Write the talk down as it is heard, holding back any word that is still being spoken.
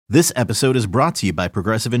This episode is brought to you by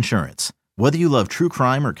Progressive Insurance. Whether you love true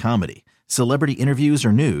crime or comedy, celebrity interviews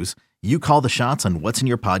or news, you call the shots on what's in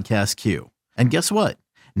your podcast queue. And guess what?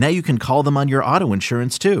 Now you can call them on your auto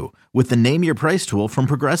insurance too with the Name Your Price tool from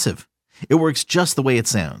Progressive. It works just the way it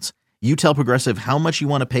sounds. You tell Progressive how much you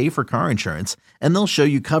want to pay for car insurance, and they'll show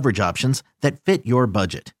you coverage options that fit your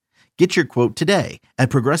budget. Get your quote today at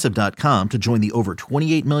Progressive.com to join the over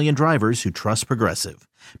 28 million drivers who trust Progressive.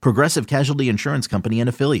 Progressive Casualty Insurance Company and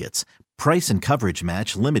Affiliates. Price and coverage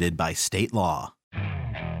match limited by state law.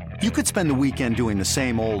 You could spend the weekend doing the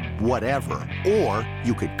same old whatever, or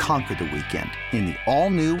you could conquer the weekend in the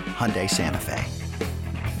all-new Hyundai Santa Fe.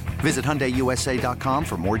 Visit HyundaiUSA.com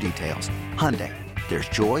for more details. Hyundai, there's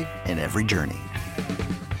joy in every journey.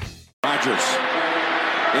 Rodgers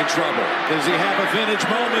in trouble. Does he have a vintage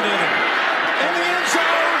moment in him? In the end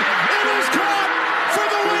zone, it is caught for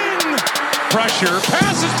the win. Pressure,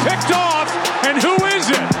 pass is picked off, and who is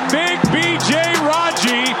it? Big B.J.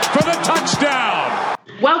 Raji for the touchdown.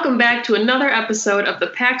 Welcome back to another episode of the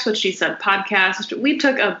Pack's What She Said podcast. We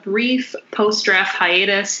took a brief post-draft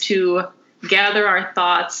hiatus to gather our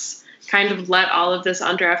thoughts, kind of let all of this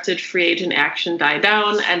undrafted free agent action die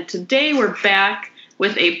down, and today we're back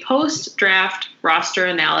with a post-draft roster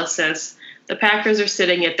analysis. The Packers are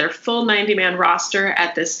sitting at their full 90-man roster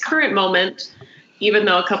at this current moment, even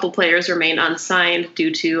though a couple players remain unsigned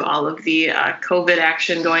due to all of the COVID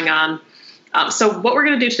action going on. So what we're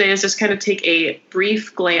going to do today is just kind of take a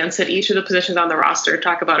brief glance at each of the positions on the roster,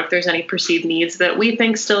 talk about if there's any perceived needs that we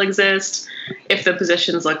think still exist, if the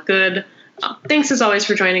positions look good. Thanks as always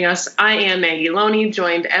for joining us. I am Maggie Loney,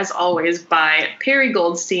 joined as always by Perry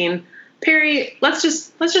Goldstein. Perry, let's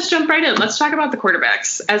just jump right in. Let's talk about the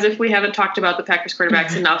quarterbacks, as if we haven't talked about the Packers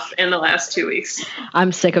quarterbacks enough in the last 2 weeks.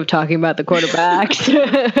 I'm sick of talking about the quarterbacks.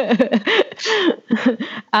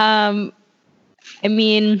 I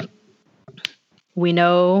mean,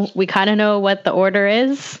 we kind of know what the order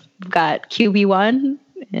is. We've got QB1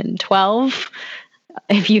 and 12.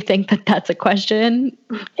 If you think that that's a question,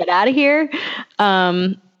 get out of here.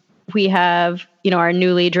 We have, our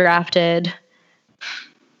newly drafted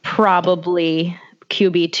probably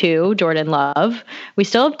QB2, Jordan Love. We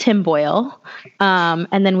still have Tim Boyle.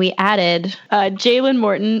 And then we added Jalen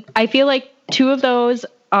Morton. I feel like two of those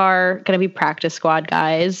are going to be practice squad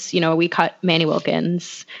guys. We cut Manny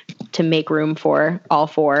Wilkins to make room for all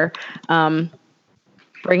four.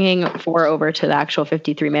 Bringing four over to the actual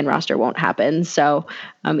 53-man roster won't happen. So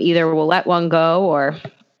either we'll let one go or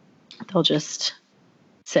they'll just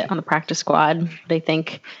sit on the practice squad.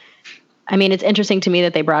 It's interesting to me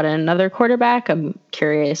that they brought in another quarterback. I'm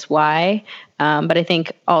curious why. But I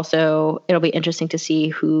think also it'll be interesting to see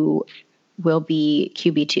who will be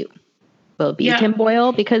QB2. Will it be Tim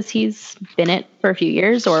Boyle because he's been it for a few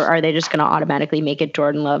years, or are they just going to automatically make it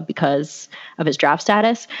Jordan Love because of his draft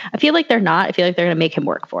status? I feel like they're not. I feel like they're going to make him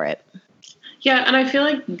work for it. Yeah, and I feel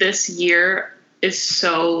like this year is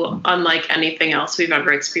so unlike anything else we've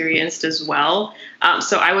ever experienced as well.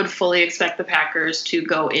 So I would fully expect the Packers to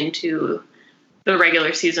go into the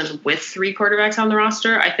regular season with three quarterbacks on the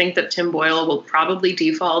roster. I think that Tim Boyle will probably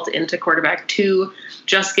default into quarterback 2,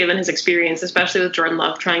 just given his experience, especially with Jordan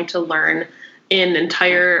Love trying to learn an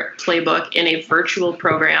entire playbook in a virtual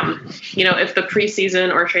program. If the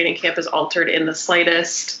preseason or training camp is altered in the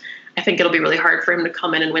slightest, I think it'll be really hard for him to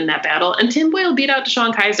come in and win that battle. And Tim Boyle beat out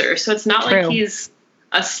DeShone Kizer, so it's not like he's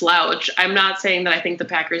a slouch. I'm not saying that I think the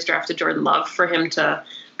Packers drafted Jordan Love for him to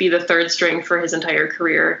be the third string for his entire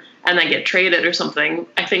career and then get traded or something.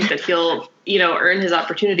 I think that he'll, earn his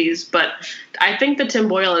opportunities. But I think that Tim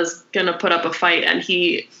Boyle is going to put up a fight, and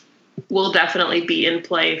he will definitely be in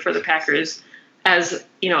play for the Packers as,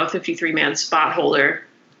 a 53-man spot holder.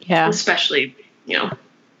 Yeah. Especially,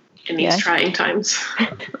 in these trying times.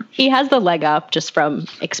 He has the leg up just from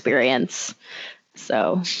experience.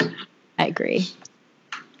 So I agree.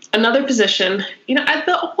 Another position, at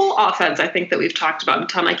the whole offense, I think that we've talked about a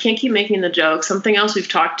ton. I can't keep making the joke. Something else we've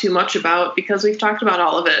talked too much about because we've talked about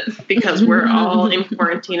all of it because we're all in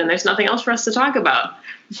quarantine and there's nothing else for us to talk about.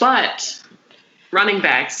 But running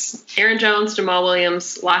backs, Aaron Jones, Jamal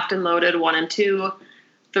Williams, locked and loaded 1 and 2.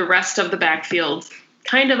 The rest of the backfield,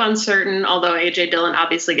 kind of uncertain, although A.J. Dillon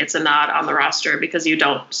obviously gets a nod on the roster because you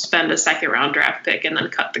don't spend a second-round draft pick and then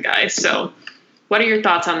cut the guy. So what are your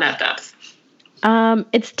thoughts on that depth?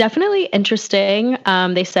 It's definitely interesting.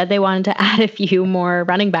 They said they wanted to add a few more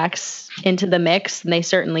running backs into the mix, and they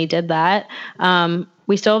certainly did that.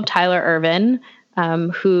 We still have Tyler Ervin,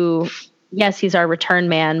 who, yes, he's our return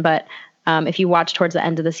man, but if you watch towards the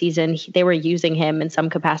end of the season, they were using him in some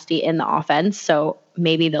capacity in the offense, so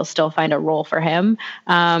maybe they'll still find a role for him.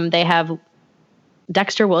 They have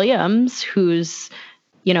Dexter Williams, who's,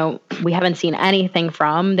 we haven't seen anything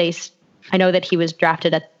from. I know that he was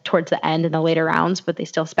drafted towards the end in the later rounds, but they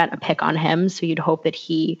still spent a pick on him. So you'd hope that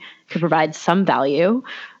he could provide some value.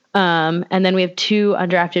 And then we have 2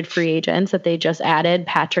 undrafted free agents that they just added,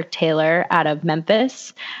 Patrick Taylor out of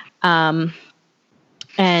Memphis. And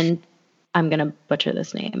I'm going to butcher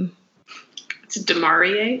this name. It's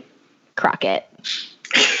Demarie Crockett.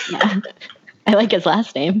 Yeah. I like his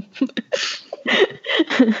last name.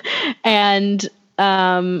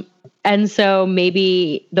 And so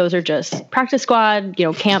maybe those are just practice squad,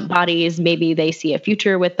 camp bodies. Maybe they see a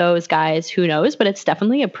future with those guys. Who knows? But it's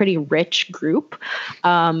definitely a pretty rich group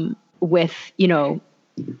with,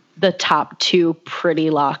 the top 2 pretty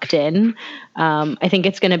locked in. I think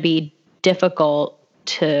it's going to be difficult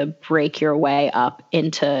to break your way up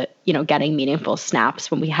into, getting meaningful snaps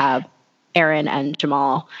when we have Aaron and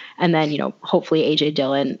Jamal. And then, hopefully AJ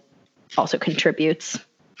Dillon also contributes.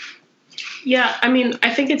 Yeah, I mean,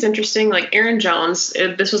 I think it's interesting. Like Aaron Jones,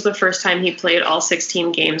 this was the first time he played all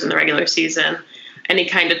 16 games in the regular season, and he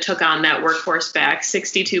kind of took on that workhorse back.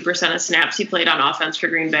 62% of snaps he played on offense for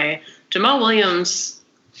Green Bay. Jamal Williams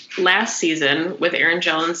last season with Aaron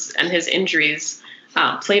Jones and his injuries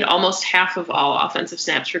played almost half of all offensive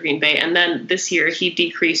snaps for Green Bay, and then this year he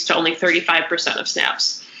decreased to only 35% of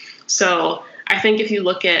snaps. So I think if you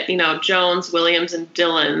look at, Jones, Williams, and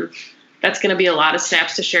Dillon, that's going to be a lot of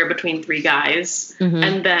snaps to share between 3 guys. Mm-hmm.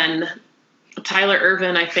 And then Tyler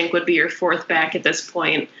Ervin, I think, would be your 4th back at this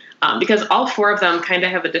point because all 4 of them kind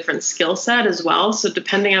of have a different skill set as well. So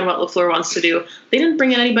depending on what LaFleur wants to do, they didn't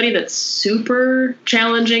bring in anybody that's super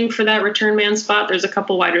challenging for that return man spot. There's a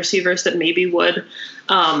couple wide receivers that maybe would.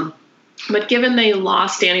 But given they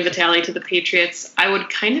lost Danny Vitale to the Patriots, I would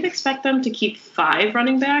kind of expect them to keep 5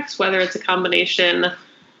 running backs, whether it's a combination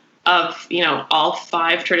of, all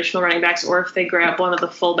 5 traditional running backs, or if they grab one of the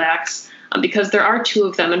fullbacks, because there are 2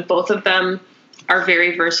 of them, and both of them are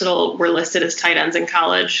very versatile. Were listed as tight ends in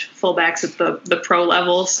college, fullbacks at the pro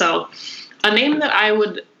level. So a name that I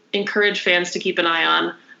would encourage fans to keep an eye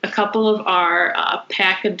on, a couple of our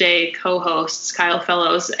Pack-A-Day co-hosts, Kyle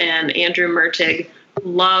Fellows and Andrew Mertig,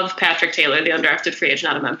 love Patrick Taylor, the undrafted free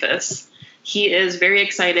agent out of Memphis. He is very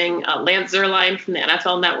exciting. Lance Zierlein from the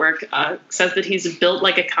NFL Network says that he's built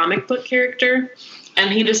like a comic book character,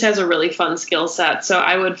 and he just has a really fun skill set. So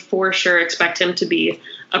I would for sure expect him to be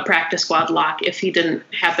a practice squad lock if he didn't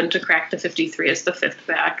happen to crack the 53 as the 5th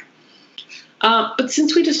back. But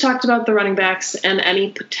since we just talked about the running backs and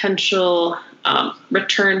any potential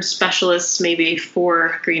return specialists lazybye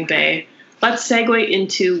for Green Bay, let's segue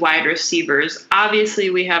into wide receivers. Obviously,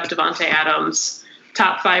 we have Davante Adams,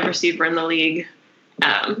 top 5 receiver in the league,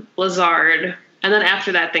 Lazard, and then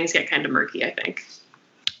after that, things get kind of murky, I think.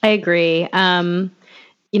 I agree.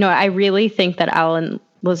 I really think that Allen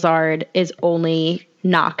Lazard is only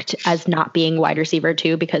knocked as not being wide receiver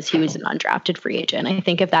 2 because he was an undrafted free agent. I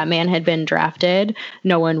think if that man had been drafted,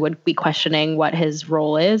 no one would be questioning what his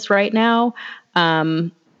role is right now.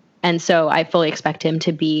 And so I fully expect him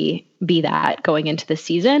to be that going into the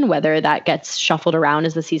season. Whether that gets shuffled around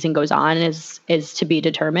as the season goes on is to be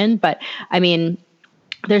determined. But I mean,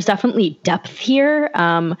 there's definitely depth here.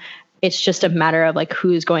 It's just a matter of like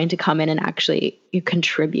who's going to come in and actually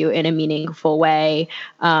contribute in a meaningful way.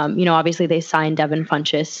 Obviously they signed Devin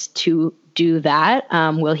Funchess to do that.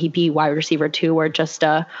 Will he be wide receiver 2 or just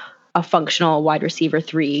a functional wide receiver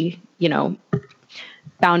 3,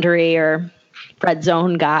 boundary or red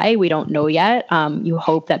zone guy? We don't know yet. You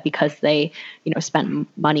hope that because they, spent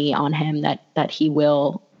money on him that he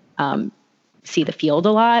will see the field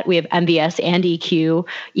a lot. We have MVS and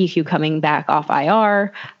EQ coming back off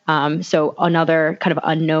IR. So another kind of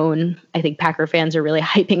unknown. I think Packer fans are really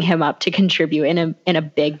hyping him up to contribute in a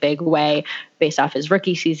big way based off his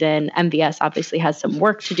rookie season. MVS obviously has some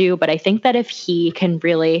work to do, but I think that if he can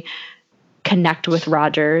really connect with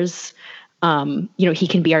Rodgers, he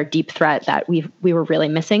can be our deep threat that we were really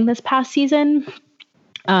missing this past season.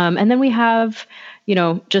 And then we have,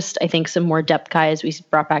 just I think some more depth guys. We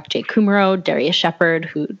brought back Jake Kumaro, Darius Shepard,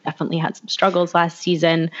 who definitely had some struggles last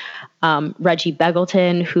season. Reggie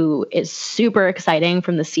Begelton, who is super exciting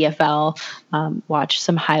from the CFL. Watch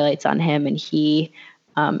some highlights on him, and he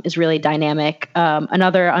is really dynamic.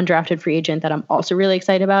 Another undrafted free agent that I'm also really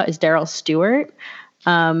excited about is Darrell Stewart.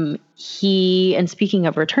 And speaking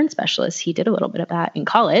of return specialists, he did a little bit of that in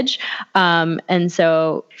college. And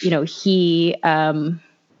so, he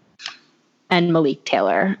and Malik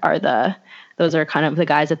Taylor those are kind of the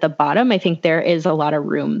guys at the bottom. I think there is a lot of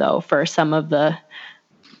room though for some of the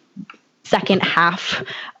second half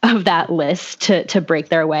of that list to break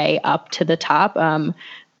their way up to the top.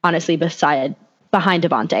 Honestly, beside behind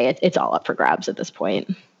Devontae, it's all up for grabs at this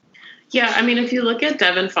point. Yeah, I mean, if you look at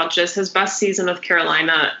Devin Funchess, his best season with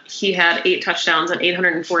Carolina, he had 8 touchdowns and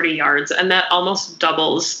 840 yards, and that almost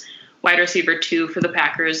doubles wide receiver 2 for the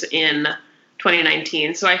Packers in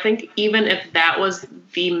 2019. So I think even if that was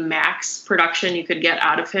the max production you could get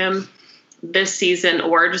out of him this season,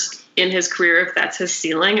 or just in his career, if that's his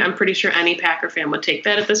ceiling, I'm pretty sure any Packer fan would take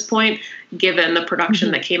that at this point, given the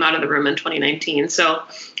production that came out of the room in 2019. So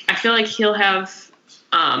I feel like he'll have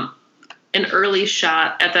an early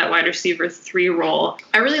shot at that wide receiver 3 role.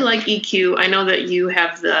 I really like EQ. I know that you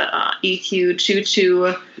have the EQ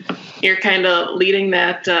choo-choo. You're kind of leading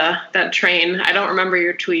that train. I don't remember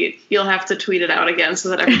your tweet. You'll have to tweet it out again so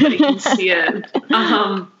that everybody can see it.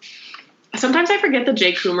 Sometimes I forget that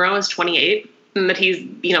Jake Kumerow is 28 and that he's,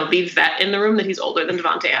 the vet in the room, that he's older than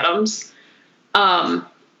Devontae Adams. That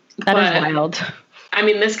is wild. I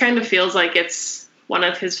mean, this kind of feels like it's one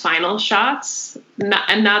of his final shots. Not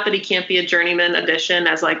that he can't be a journeyman addition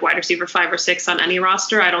as like wide receiver 5 or 6 on any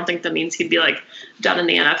roster. I don't think that means he'd be like done in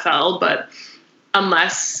the NFL, but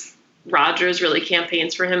unless Rodgers really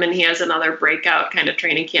campaigns for him and he has another breakout kind of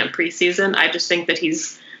training camp preseason, I just think that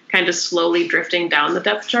he's kind of slowly drifting down the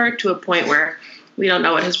depth chart to a point where we don't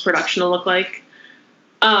know what his production will look like.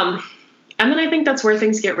 And then I think that's where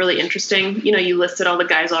things get really interesting. You listed all the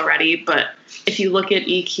guys already, but if you look at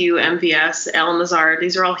EQ, MVS, Allen Lazard,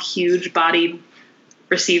 these are all huge-bodied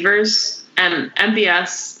receivers. And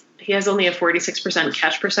MVS, he has only a 46%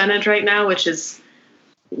 catch percentage right now, which is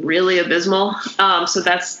really abysmal. So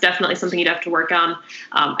that's definitely something you'd have to work on.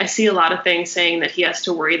 I see a lot of things saying that he has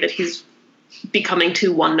to worry that he's becoming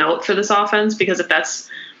too one-note for this offense, because if that's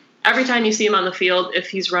every time you see him on the field, if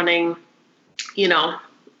he's running,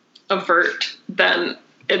 a vert, then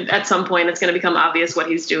at some point it's going to become obvious what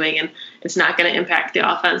he's doing, and it's not going to impact the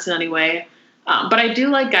offense in any way. But I do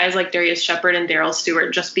like guys like Darius Shepard and Darrell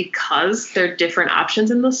Stewart just because they're different options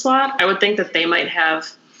in the slot. I would think that they might have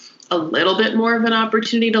a little bit more of an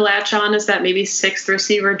opportunity to latch on as that maybe 6th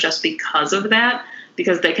receiver just because of that,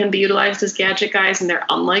 because they can be utilized as gadget guys and they're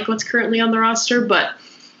unlike what's currently on the roster. But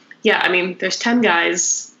yeah, I mean, there's 10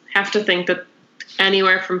 guys. Have to think that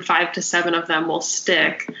anywhere from 5 to 7 of them will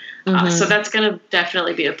stick. So that's going to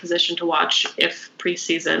definitely be a position to watch if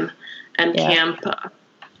preseason and camp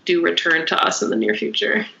do return to us in the near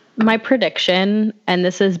future. My prediction, and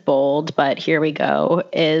this is bold, but here we go,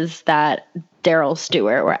 is that Darrell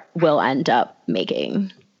Stewart will end up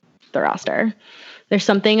making the roster. There's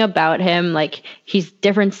something about him, like he's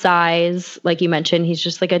different size, like you mentioned, he's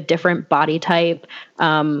just like a different body type.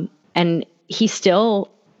 And he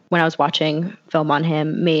still, when I was watching film on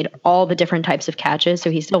him, made all the different types of catches.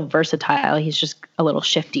 So he's still versatile. He's just a little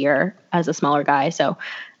shiftier as a smaller guy. So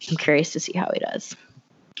I'm curious to see how he does.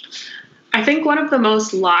 I think one of the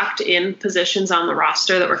most locked in positions on the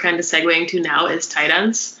roster that we're kind of segueing to now is tight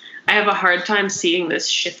ends. I have a hard time seeing this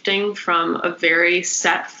shifting from a very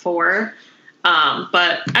set 4. But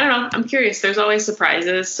I don't know. I'm curious. There's always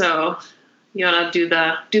surprises. So you want to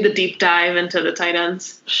do the deep dive into the tight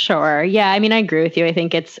ends? Sure. Yeah. I mean, I agree with you. I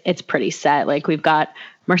think it's pretty set. Like we've got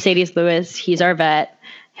Mercedes Lewis. He's our vet.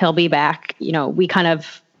 He'll be back. We kind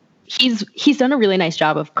of, he's done a really nice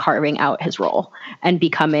job of carving out his role and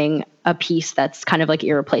becoming a piece that's kind of like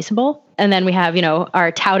irreplaceable. And then we have,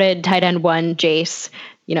 our touted tight end 1, Jace,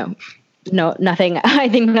 nothing. I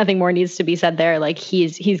think nothing more needs to be said there. Like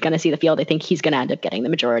he's going to see the field. I think he's going to end up getting the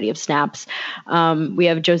majority of snaps. We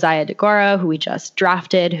have Josiah DeGuara, who we just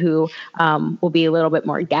drafted, who will be a little bit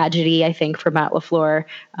more gadgety, I think, for Matt LaFleur.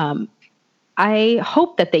 I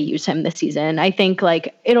hope that they use him this season. I think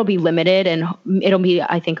like it'll be limited, and it'll be,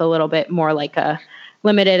 I think, a little bit more like a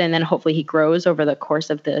limited, and then hopefully he grows over the course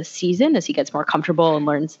of the season as he gets more comfortable and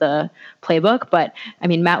learns the playbook. But I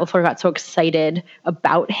mean, Matt LaFleur got so excited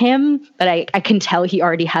about him that I can tell he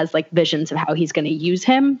already has like visions of how he's going to use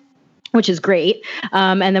him, which is great.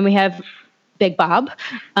 And then we have Big Bob.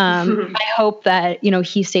 I hope that,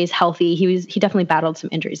 he stays healthy. He definitely battled some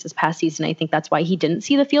injuries this past season. I think that's why he didn't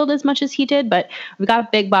see the field as much as he did, but we've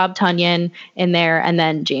got Big Bob Tonyan in there. And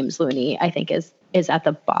then James Looney, I think is at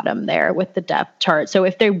the bottom there with the depth chart. So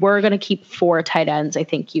if they were going to keep 4 tight ends, I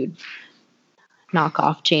think you'd knock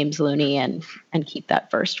off James Looney and keep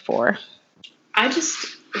that first 4.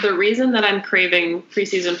 The reason that I'm craving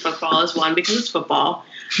preseason football is 1, because it's football.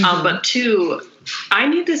 But 2, I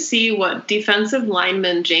need to see what defensive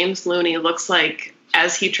lineman James Looney looks like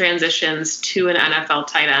as he transitions to an NFL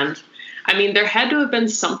tight end. I mean, there had to have been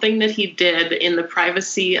something that he did in the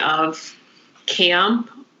privacy of camp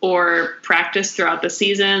or practice throughout the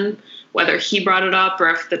season, whether he brought it up or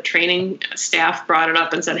if the training staff brought it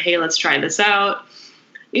up and said, hey, let's try this out.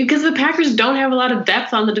 Because the Packers don't have a lot of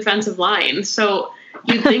depth on the defensive line. So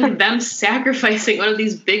you'd think them sacrificing one of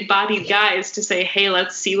these big-bodied guys to say, hey,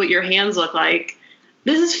 let's see what your hands look like.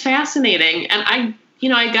 This is fascinating. And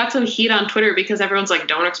I got some heat on Twitter because everyone's like,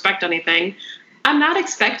 don't expect anything. I'm not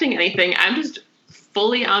expecting anything. I'm just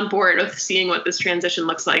fully on board with seeing what this transition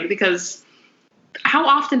looks like, because how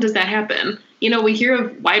often does that happen? We hear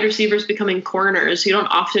of wide receivers becoming corners. You don't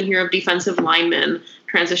often hear of defensive linemen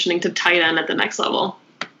transitioning to tight end at the next level.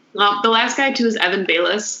 The last guy, too, is Evan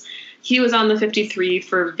Bayless. He was on the 53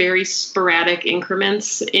 for very sporadic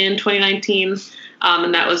increments in 2019,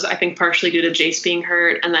 and that was, I think, partially due to Jace being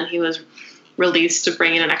hurt, and then he was released to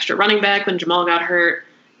bring in an extra running back when Jamal got hurt.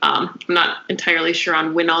 I'm not entirely sure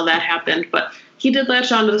on when all that happened, but he did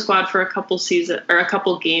latch onto the squad for a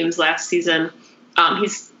couple games last season.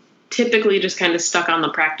 He's typically just kind of stuck on the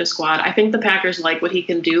practice squad. I think the Packers like what he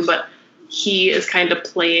can do, but he is kind of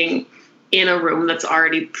playing in a room that's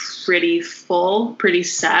already pretty full, pretty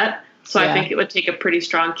set. So yeah. I think it would take a pretty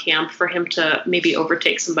strong camp for him to maybe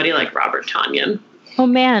overtake somebody like Robert Tonyan. Oh,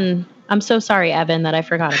 man. I'm so sorry, Evan, that I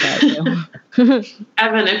forgot about you.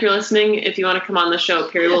 Evan, if you're listening, if you want to come on the show,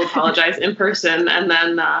 Perry will apologize in person, and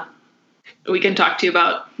then we can talk to you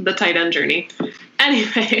about the tight end journey.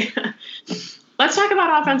 Anyway, let's talk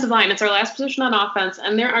about offensive line. It's our last position on offense,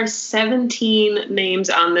 and there are 17 names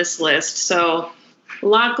on this list. So a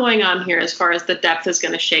lot going on here as far as the depth is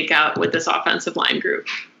going to shake out with this offensive line group.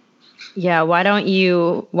 Yeah, why don't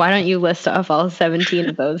you list off all 17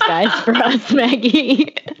 of those guys for us,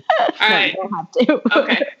 Maggie? All right. No, you don't have to.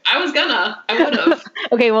 Okay. I would have.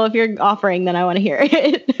 Okay, well, if you're offering, then I want to hear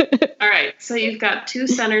it. All right. So you've got two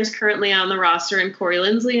centers currently on the roster in Corey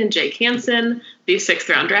Linsley and Jake Hansen, the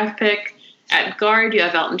 6th-round draft pick. At guard, you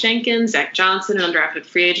have Elton Jenkins, Zach Johnson, an undrafted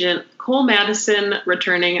free agent, Cole Madison,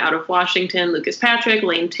 returning out of Washington, Lucas Patrick,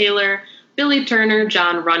 Lane Taylor, Billy Turner,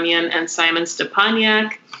 John Runyon, and Simon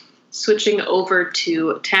Stepaniak. Switching over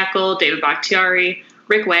to tackle, David Bakhtiari,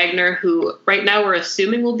 Rick Wagner, who right now we're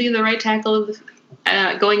assuming will be the right tackle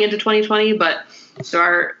going into 2020, but there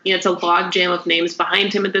are, it's a logjam of names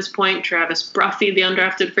behind him at this point. Travis Bruffy, the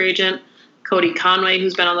undrafted free agent, Cody Conway,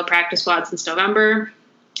 who's been on the practice squad since November,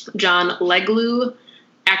 John Leglu,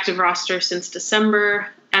 active roster since December,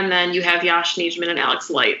 and then you have Yash Nijman and Alex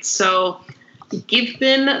Light. So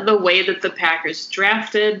given the way that the Packers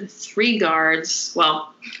drafted 3 guards,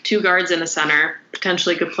 well, 2 guards and a center,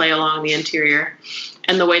 potentially could play along the interior,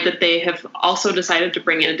 and the way that they have also decided to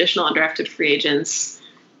bring in additional undrafted free agents,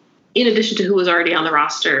 in addition to who was already on the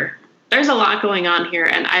roster, there's a lot going on here,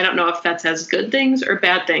 and I don't know if that says good things or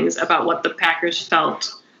bad things about what the Packers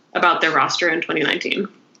felt about their roster in 2019.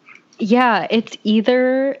 Yeah, it's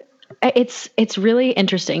really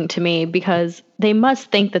interesting to me because they must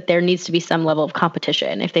think that there needs to be some level of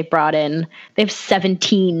competition if they have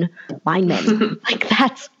 17 linemen. Like,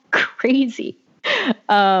 that's crazy.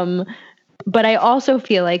 But I also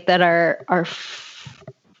feel like that our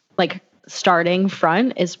starting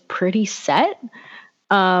front is pretty set.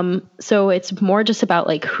 So it's more just about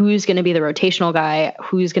like who's going to be the rotational guy,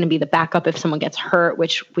 who's going to be the backup if someone gets hurt,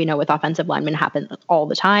 which we know with offensive linemen happens all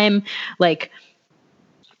the time. Like,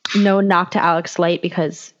 no knock to Alex Light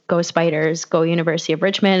because go Spiders, go University of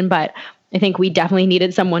Richmond. But I think we definitely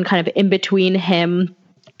needed someone kind of in between him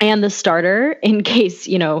and the starter in case,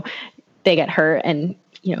 they get hurt and,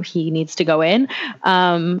 he needs to go in.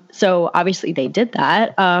 So obviously they did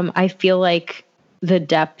that. I feel like the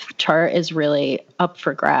depth chart is really up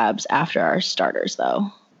for grabs after our starters,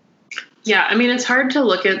 though. Yeah, I mean, it's hard to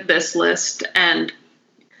look at this list and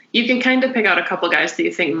you can kind of pick out a couple guys that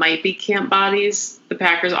you think might be camp bodies. The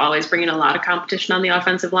Packers always bring in a lot of competition on the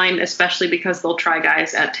offensive line, especially because they'll try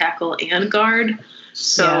guys at tackle and guard.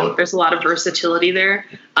 So There's a lot of versatility there.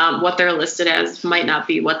 What they're listed as might not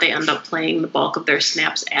be what they end up playing the bulk of their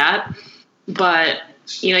snaps at. But,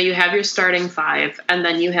 you have your starting 5, and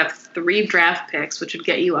then you have 3 draft picks, which would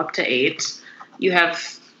get you up to 8. You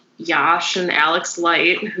have Yash and Alex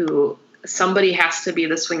Light, who somebody has to be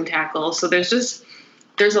the swing tackle. So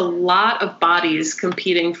there's a lot of bodies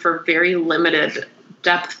competing for very limited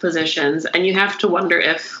depth positions. And you have to wonder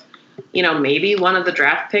if, maybe one of the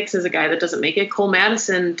draft picks is a guy that doesn't make it. Cole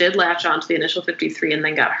Madison did latch onto the initial 53 and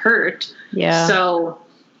then got hurt. Yeah. So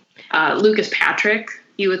Lucas Patrick,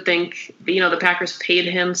 you would think, the Packers paid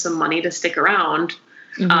him some money to stick around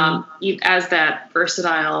as that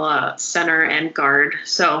versatile center and guard.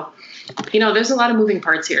 So, there's a lot of moving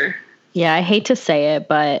parts here. Yeah, I hate to say it,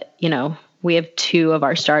 but, we have 2 of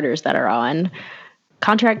our starters that are on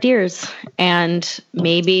contract years, and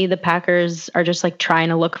maybe the Packers are just like trying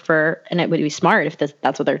to look for, and it would be smart if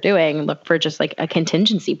that's what they're doing, look for just like a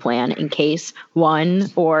contingency plan in case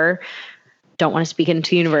one, or don't want to speak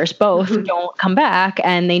into the universe, both don't come back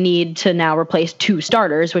and they need to now replace 2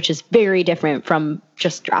 starters, which is very different from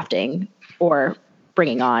just drafting or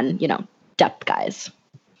bringing on, depth guys.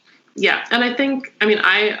 Yeah. And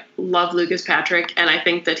I love Lucas Patrick, and I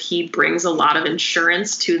think that he brings a lot of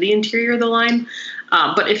insurance to the interior of the line.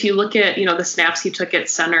 But if you look at, the snaps he took at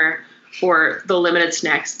center or the limited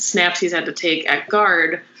snaps he's had to take at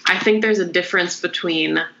guard, I think there's a difference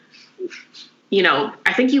between,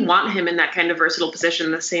 I think you want him in that kind of versatile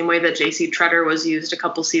position the same way that J.C. Tretter was used a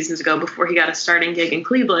couple seasons ago before he got a starting gig in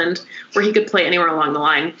Cleveland, where he could play anywhere along the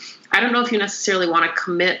line. I don't know if you necessarily want to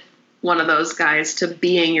commit one of those guys to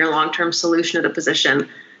being your long-term solution at a position,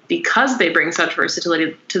 because they bring such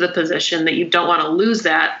versatility to the position that you don't want to lose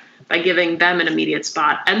that by giving them an immediate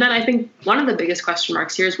spot. And then I think one of the biggest question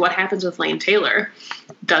marks here is what happens with Lane Taylor.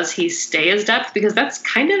 Does he stay as depth? Because that's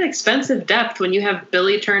kind of expensive depth when you have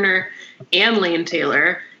Billy Turner and Lane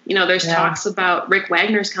Taylor. There's talks about Rick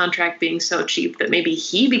Wagner's contract being so cheap that maybe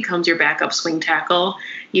he becomes your backup swing tackle.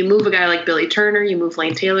 You move a guy like Billy Turner, you move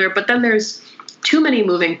Lane Taylor, but then there's too many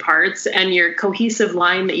moving parts, and your cohesive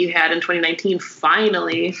line that you had in 2019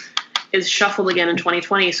 finally is shuffled again in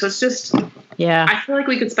 2020. So it's just, I feel like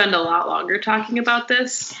we could spend a lot longer talking about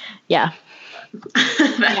this. Yeah.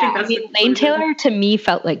 Lane Taylor to me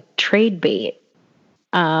felt like trade bait,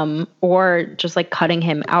 or just like cutting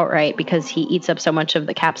him outright because he eats up so much of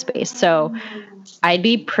the cap space. So I'd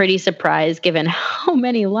be pretty surprised, given how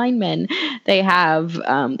many linemen they have,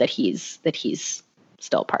 that he's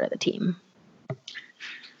still part of the team.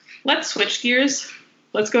 Let's switch gears.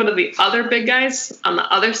 Let's go to the other big guys on the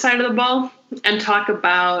other side of the ball and talk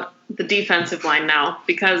about the defensive line now,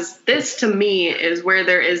 because this to me is where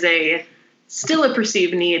there is still a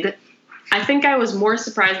perceived need. I think I was more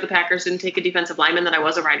surprised the Packers didn't take a defensive lineman than I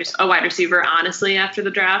was a wide receiver, honestly, after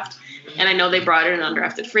the draft. And I know they brought in an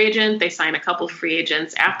undrafted free agent. They signed a couple free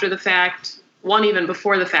agents after the fact, one even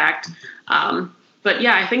before the fact. But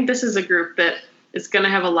yeah, I think this is a group that is going to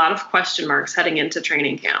have a lot of question marks heading into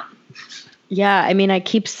training camp. Yeah, I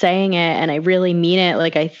keep saying it, and I really mean it.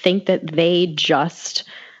 Like, I think that they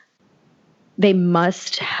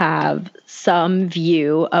must have some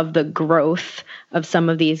view of the growth of some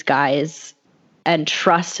of these guys and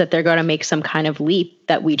trust that they're going to make some kind of leap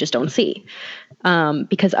that we just don't see.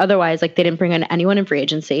 Because otherwise, like, they didn't bring in anyone in free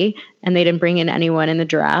agency, and they didn't bring in anyone in the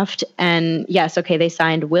draft. And yes, okay, they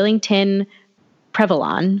signed Willington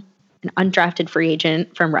Prevalon, an undrafted free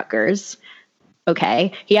agent from Rutgers.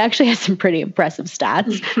 Okay, he actually has some pretty impressive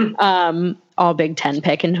stats, all Big Ten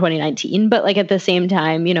pick in 2019. But like at the same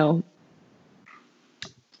time,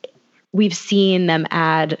 we've seen them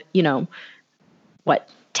add,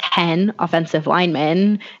 10 offensive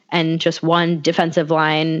linemen and just one defensive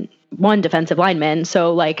lineman.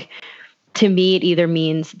 So like, to me, it either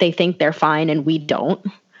means they think they're fine and we don't,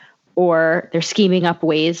 or they're scheming up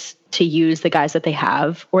ways to use the guys that they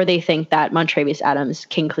have, or they think that Montravius Adams,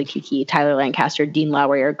 Kingsley Keke, Tyler Lancaster, Dean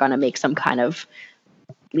Lowry are going to make some kind of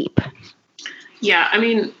leap. Yeah,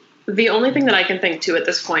 the only thing that I can think to at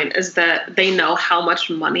this point is that they know how much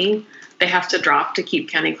money they have to drop to keep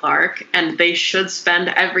Kenny Clark, and they should spend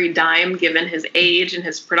every dime given his age and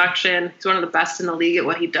his production. He's one of the best in the league at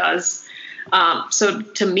what he does. So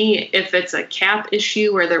to me, if it's a cap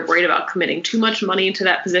issue where they're worried about committing too much money into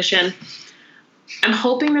that position, I'm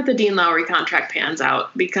hoping that the Dean Lowry contract pans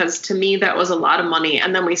out, because to me that was a lot of money.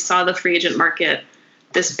 And then we saw the free agent market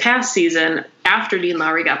this past season after Dean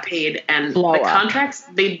Lowry got paid, and the contracts,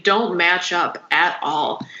 they don't match up at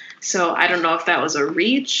all. So I don't know if that was a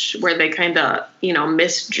reach where they kind of,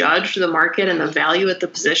 misjudged the market and the value at the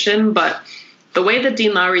position. But the way that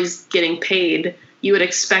Dean Lowry's getting paid, you would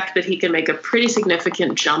expect that he can make a pretty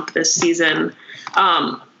significant jump this season.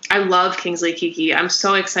 I love Kingsley Keke. I'm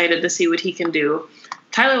so excited to see what he can do.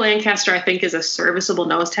 Tyler Lancaster, I think, is a serviceable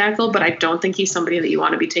nose tackle, but I don't think he's somebody that you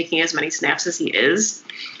want to be taking as many snaps as he is.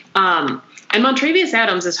 And Montravius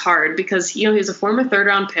Adams is hard because, he's a former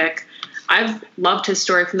third-round pick. I've loved his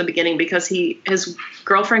story from the beginning because his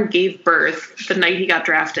girlfriend gave birth the night he got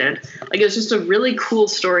drafted. Like, it was just a really cool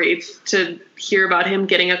story to hear about him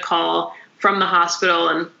getting a call from the hospital,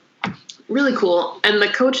 and really cool. And the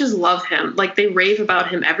coaches love him. Like, they rave about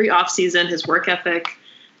him every offseason, his work ethic,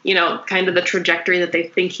 kind of the trajectory that they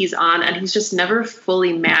think he's on. And he's just never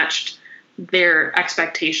fully matched their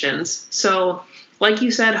expectations. So like you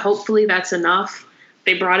said, hopefully that's enough.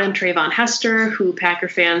 They brought in Trayvon Hester, who Packer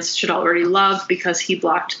fans should already love because he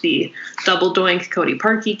blocked the double doink Cody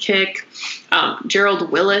Parkey kick.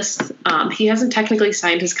 Gerald Willis, he hasn't technically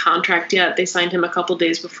signed his contract yet. They signed him a couple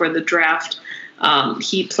days before the draft.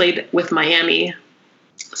 He played with Miami.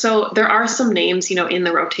 So there are some names, in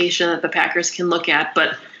the rotation that the Packers can look at,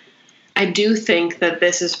 but I do think that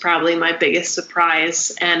this is probably my biggest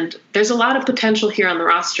surprise. And there's a lot of potential here on the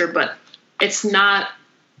roster, but it's not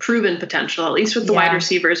proven potential. At least with the wide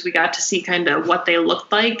receivers, we got to see kind of what they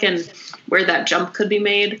looked like and where that jump could be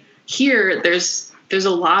made. Here, there's a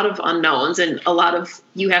lot of unknowns and a lot of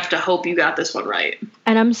you have to hope you got this one right.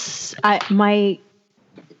 And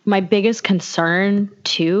my biggest concern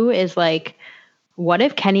too is like, what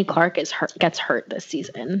if Kenny Clark gets hurt this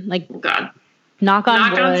season? Like, oh God. Knock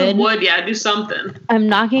on some wood. Yeah, do something. I'm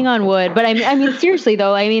knocking on wood. But I mean, seriously,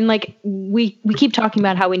 though, like we keep talking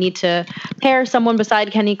about how we need to pair someone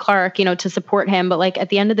beside Kenny Clark, to support him. But like at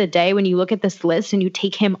the end of the day, when you look at this list and you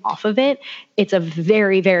take him off of it, it's a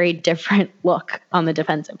very, very different look on the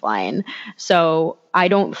defensive line. So I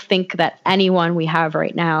don't think that anyone we have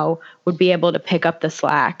right now would be able to pick up the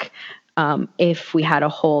slack if we had a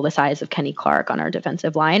hole the size of Kenny Clark on our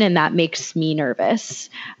defensive line. And that makes me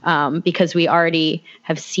nervous because we already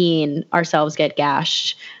have seen ourselves get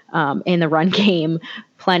gashed in the run game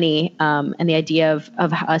plenty. And the idea of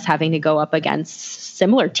us having to go up against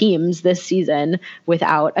similar teams this season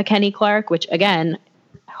without a Kenny Clark, which again,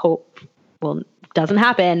 doesn't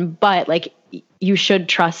happen, but like you should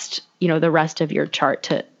trust, the rest of your chart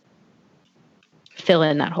to fill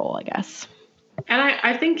in that hole, I guess. And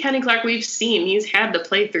I think Kenny Clark, we've seen he's had to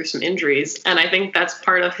play through some injuries. And I think that's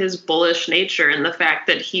part of his bullish nature and the fact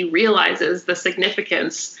that he realizes the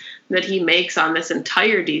significance that he makes on this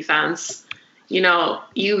entire defense. You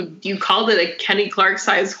called it a Kenny Clark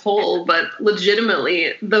size hole, but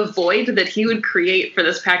legitimately the void that he would create for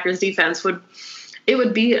this Packers defense would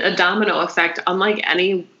be a domino effect, unlike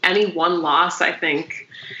any one loss, I think.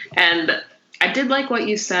 And I did like what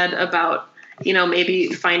you said about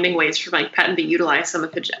maybe finding ways for Mike Pettin to utilize some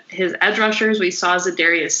of his edge rushers. We saw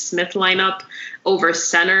Zadarius Smith line up over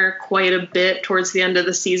center quite a bit towards the end of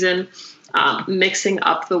the season, mixing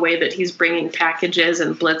up the way that he's bringing packages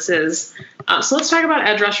and blitzes. So let's talk about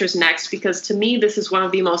edge rushers next, because to me, this is one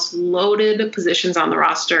of the most loaded positions on the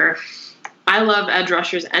roster. I love edge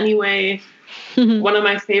rushers anyway. One of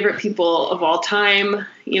my favorite people of all time,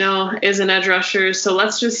 is an edge rusher. So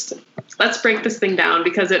let's break this thing down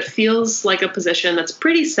because it feels like a position that's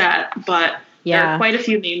pretty set, but there are quite a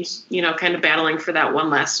few names, kind of battling for that one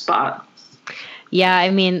last spot. Yeah. I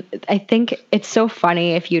mean, I think it's so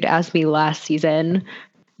funny if you'd asked me last season,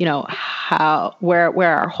 where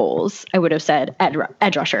are holes, I would have said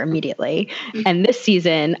edge rusher immediately. And this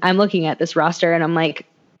season I'm looking at this roster and I'm like,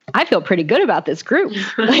 I feel pretty good about this group.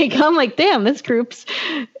 I'm like, damn, this group's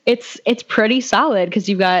it's pretty solid because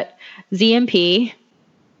you've got ZMP,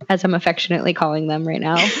 as I'm affectionately calling them right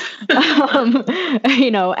now, and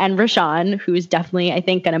Rashawn, who's definitely, I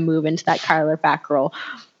think, going to move into that Kyler Fackrell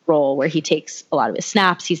role where he takes a lot of his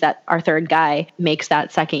snaps. He's our third guy, makes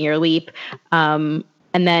that second-year leap.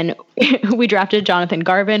 And then we drafted Jonathan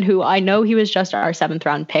Garvin, who I know he was just our 7th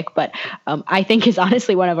round pick, but I think is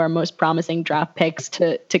honestly one of our most promising draft picks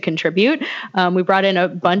to contribute. We brought in a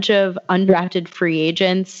bunch of undrafted free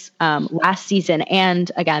agents last season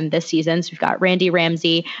and again this season. So we've got Randy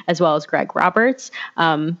Ramsey as well as Greg Roberts.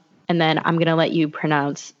 And then I'm going to let you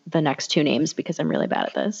pronounce the next 2 names because I'm really bad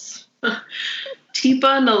at this.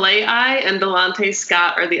 Tipa Nalei and Delonte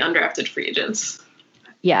Scott are the undrafted free agents.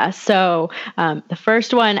 Yeah, so the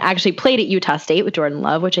first one actually played at Utah State with Jordan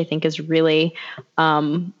Love, which I think is really,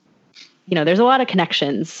 there's a lot of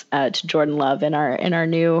connections to Jordan Love in our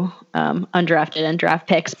new undrafted and draft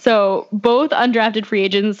picks. So both undrafted free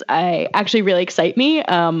agents actually really excite me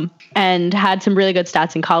and had some really good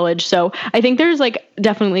stats in college. So I think there's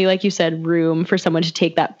definitely, like you said, room for someone to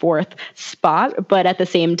take that 4th spot, but at the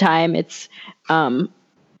same time, it's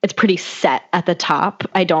pretty set at the top.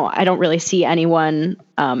 I don't really see anyone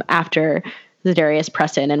after Zadarius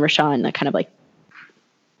Preston and Rashawn that kind of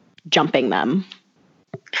jumping them.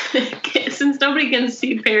 Since nobody can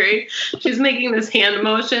see Perry, she's making this hand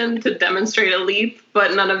motion to demonstrate a leap,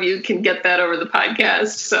 but none of you can get that over the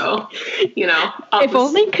podcast. So,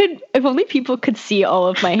 if only people could see all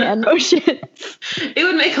of my hand motions, it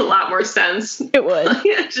would make a lot more sense. It would.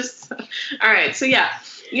 All right. So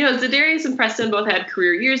Zadarius and Preston both had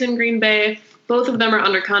career years in Green Bay. Both of them are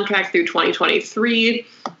under contract through 2023.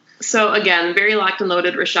 So again, very locked and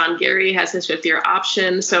loaded. Rashawn Gary has his 5th-year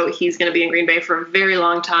option, so he's going to be in Green Bay for a very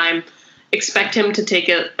long time. Expect him to take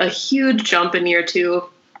a huge jump in year 2.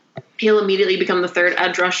 he'll immediately become the third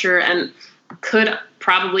edge rusher and could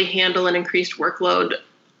probably handle an increased workload.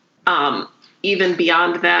 Even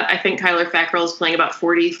beyond that, I think Kyler Fackrell is playing about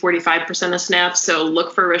 40-45% of snaps. So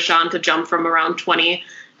look for Rashawn to jump from around 20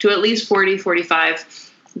 to at least 40-45.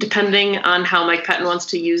 Depending on how Mike Pettine wants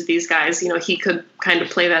to use these guys, he could kind of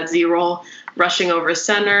play that Z role, rushing over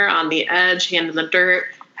center, on the edge, hand in the dirt,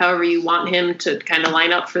 however you want him to kind of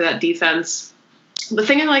line up for that defense. The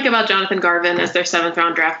thing I like about Jonathan Garvin as their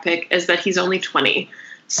 7th-round draft pick is that he's only 20.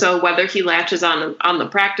 So whether he latches on the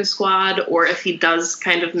practice squad or if he does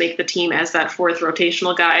kind of make the team as that 4th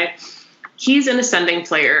rotational guy, he's an ascending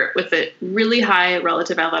player with a really high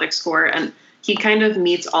relative athletic score, and he kind of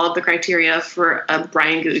meets all of the criteria for a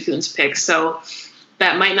Brian Gutekunst pick. So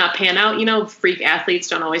that might not pan out. Freak athletes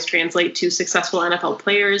don't always translate to successful NFL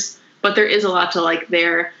players, but there is a lot to like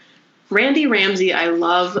there. Randy Ramsey, I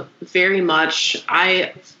love very much.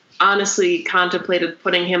 I honestly contemplated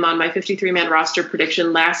putting him on my 53-man roster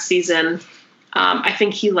prediction last season. I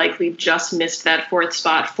think he likely just missed that 4th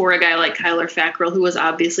spot for a guy like Kyler Fackrell, who was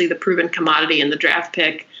obviously the proven commodity in the draft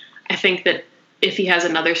pick. I think that if he has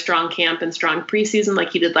another strong camp and strong preseason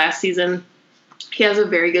like he did last season, he has a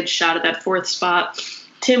very good shot at that 4th spot.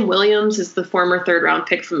 Tim Williams is the former 3rd-round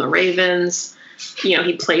pick from the Ravens. He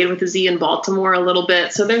played with the Z in Baltimore a little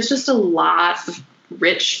bit. So there's just a lot of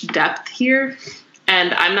rich depth here.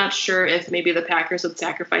 And I'm not sure if maybe the Packers would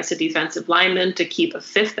sacrifice a defensive lineman to keep a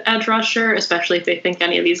 5th edge rusher, especially if they think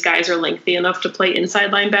any of these guys are lengthy enough to play inside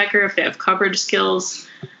linebacker, if they have coverage skills.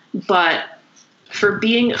 But for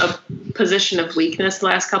being a position of weakness the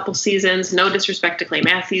last couple seasons, no disrespect to Clay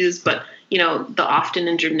Matthews, but, the often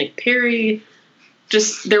injured Nick Perry,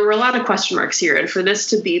 there were a lot of question marks here. And for this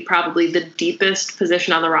to be probably the deepest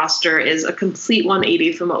position on the roster is a complete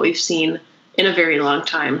 180 from what we've seen in a very long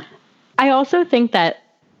time. I also think that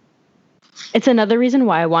it's another reason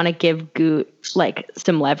why I want to give Goot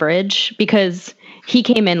some leverage, because he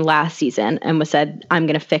came in last season and said, I'm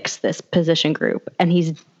going to fix this position group. And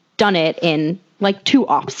he's done it in 2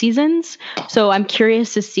 off seasons. So I'm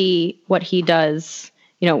curious to see what he does,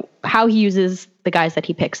 how he uses the guys that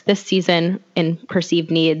he picks this season in perceived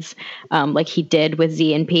needs, like he did with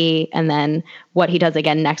Z and P, and then what he does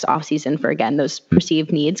again next offseason for, again, those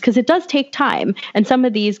perceived needs, because it does take time. And some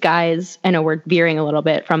of these guys, I know we're veering a little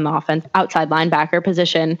bit from the offense outside linebacker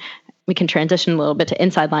position. We can transition a little bit to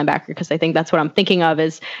inside linebacker, because I think that's what I'm thinking of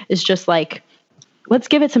is just let's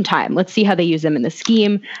give it some time. Let's see how they use them in the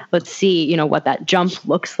scheme. Let's see, what that jump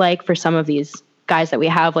looks like for some of these guys that we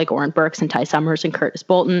have, like Oren Burks and Ty Summers and Curtis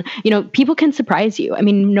Bolton. People can surprise you. I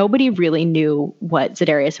mean, nobody really knew what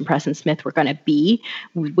Za'Darius and Preston Smith were going to be.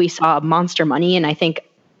 We saw monster money, and I think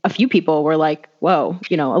a few people were like, whoa,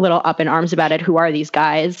 a little up in arms about it. Who are these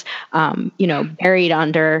guys? Buried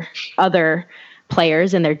under other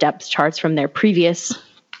players in their depth charts from their previous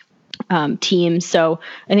teams. So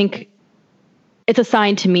I think it's a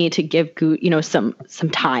sign to me to give Goot, some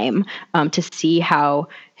time to see how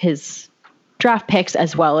his draft picks,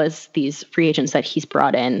 as well as these free agents that he's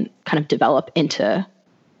brought in, kind of develop into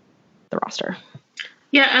the roster.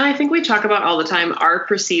 Yeah, and I think we talk about all the time our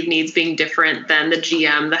perceived needs being different than the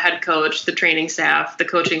GM, the head coach, the training staff, the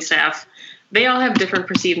coaching staff. They all have different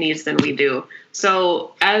perceived needs than we do.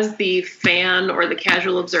 So as the fan or the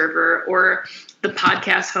casual observer or the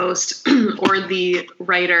podcast host or the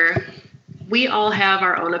writer, we all have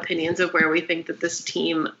our own opinions of where we think that this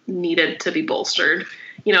team needed to be bolstered.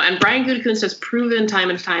 And Brian Gutekunst has proven time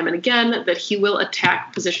and time and again that he will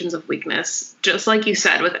attack positions of weakness. Just like you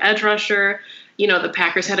said, with edge rusher, the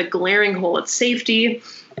Packers had a glaring hole at safety.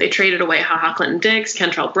 They traded away HaHa Clinton-Dix,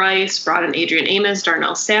 Kentrell Bryce, brought in Adrian Amos,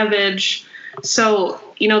 Darnell Savage. So,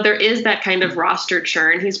 there is that kind of roster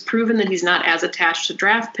churn. He's proven that he's not as attached to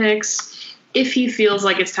draft picks. If he feels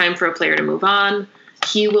like it's time for a player to move on,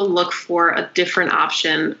 he will look for a different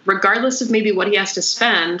option, regardless of maybe what he has to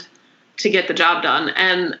spend to get the job done.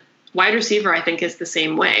 And wide receiver, I think, is the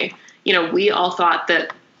same way. We all thought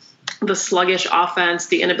that the sluggish offense,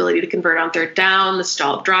 the inability to convert on 3rd down, the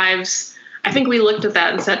stalled drives, I think we looked at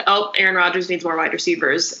that and said, Aaron Rodgers needs more wide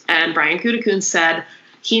receivers. And Brian Gutekunst said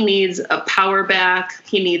he needs a power back.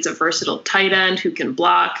 He needs a versatile tight end who can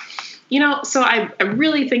block. So I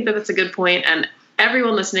really think that that's a good point. And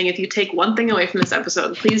everyone listening, if you take one thing away from this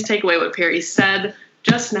episode, please take away what Perry said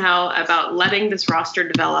just now about letting this roster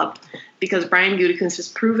develop, because Brian Gutekunst has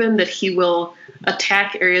proven that he will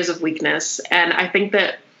attack areas of weakness. And I think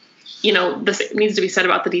that, this needs to be said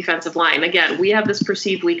about the defensive line. Again, we have this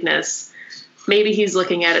perceived weakness. Maybe he's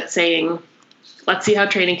looking at it saying, let's see how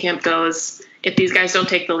training camp goes. If these guys don't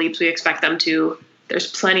take the leaps we expect them to,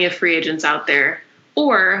 there's plenty of free agents out there.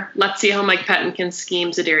 or let's see how Mike Pettin can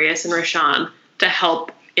scheme Za'Darius and Rashawn to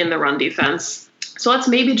help in the run defense. So let's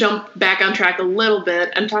maybe jump back on track a little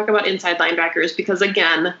bit and talk about inside linebackers, because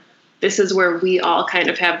again, this is where we all kind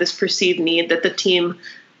of have this perceived need that the team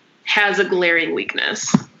has a glaring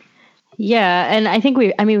weakness. Yeah, and I think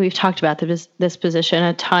we've talked about this position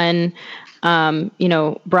a ton.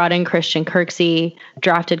 Brought in Christian Kirksey,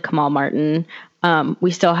 drafted Kamal Martin.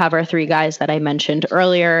 We still have our three guys that I mentioned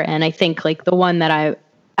earlier, and I think like the one that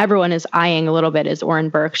everyone is eyeing a little bit is Oren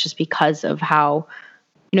Burks, just because of how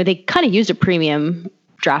they kind of used a premium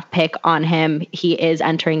draft pick on him. He is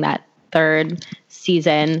entering that third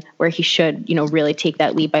season where he should, really take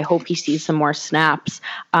that leap. I hope he sees some more snaps.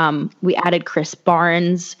 We added Chris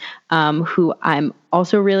Barnes, who I'm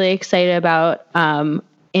also really excited about,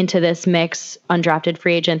 into this mix, undrafted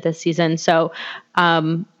free agent this season. So,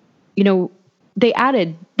 they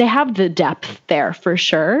have the depth there for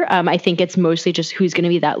sure. I think it's mostly just who's going to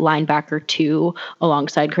be that linebacker 2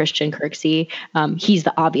 alongside Christian Kirksey. He's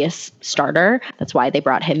the obvious starter. That's why they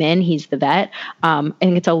brought him in. He's the vet. I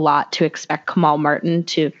think it's a lot to expect Kamal Martin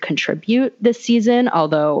to contribute this season,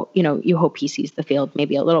 although, you hope he sees the field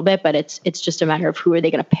maybe a little bit, but it's just a matter of who are they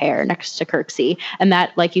going to pair next to Kirksey. And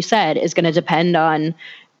that, like you said, is going to depend on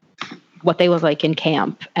what they look like in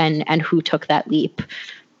camp and who took that leap.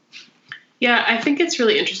 Yeah, I think it's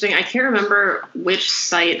really interesting. I can't remember which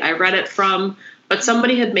site I read it from, but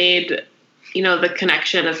somebody had made, the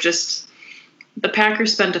connection of just the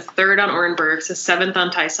Packers spent a 3rd on Oren Burks, a 7th on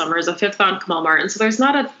Ty Summers, a 5th on Kamal Martin. So there's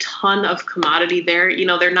not a ton of commodity there.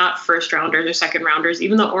 They're not first rounders or second rounders,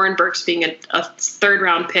 even though Oren Burks being a 3rd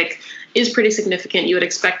round pick is pretty significant. You would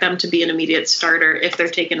expect them to be an immediate starter if they're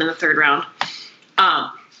taken in the 3rd round.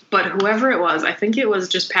 But whoever it was, I think it was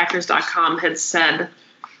just Packers.com, had said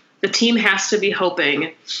the team has to be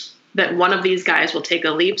hoping that one of these guys will take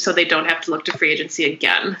a leap so they don't have to look to free agency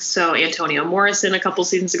again. So Antonio Morrison a couple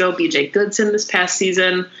seasons ago, BJ Goodson this past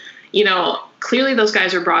season, clearly those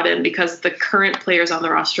guys were brought in because the current players on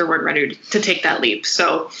the roster weren't ready to take that leap.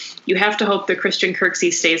 So you have to hope that Christian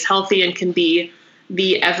Kirksey stays healthy and can be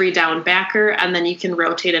the every down backer. And then you can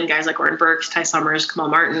rotate in guys like Oren Burks, Ty Summers, Kamal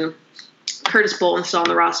Martin, Curtis Bolton still on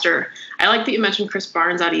the roster. I like that you mentioned Chris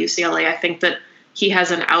Barnes out of UCLA. I think that he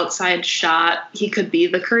has an outside shot. He could be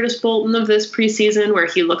the Curtis Bolton of this preseason, where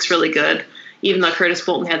he looks really good, even though Curtis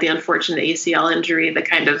Bolton had the unfortunate ACL injury that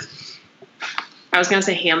kind of, I was going to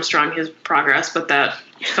say hamstrung his progress, but that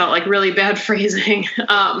felt like really bad phrasing.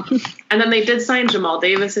 And then they did sign Jamal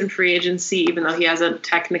Davis in free agency, even though he hasn't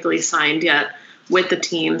technically signed yet with the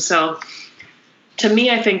team. So to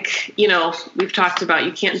me, I think, we've talked about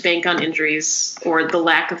you can't bank on injuries or the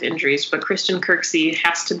lack of injuries, but Christian Kirksey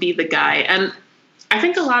has to be the guy. And I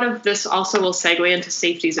think a lot of this also will segue into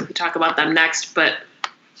safeties if we talk about them next, but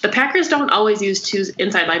the Packers don't always use 2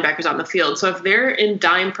 inside linebackers on the field. So if they're in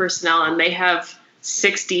dime personnel and they have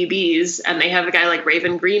 6 DBs and they have a guy like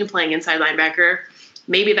Raven Green playing inside linebacker,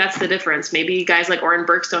 maybe that's the difference. Maybe guys like Oren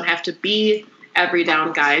Burks don't have to be every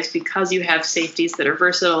down guys because you have safeties that are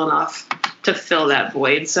versatile enough to fill that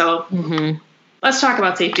void. So let's talk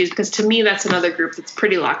about safeties, because to me, that's another group that's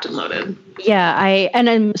pretty locked and loaded. Yeah,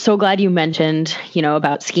 I'm so glad you mentioned,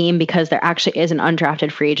 about scheme, because there actually is an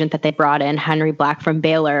undrafted free agent that they brought in, Henry Black from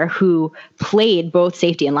Baylor, who played both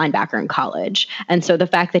safety and linebacker in college. And so the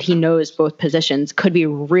fact that he knows both positions could be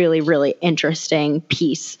really, really interesting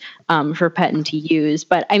piece for Pettin to use.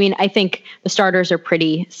 But I think the starters are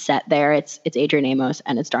pretty set there. It's Adrian Amos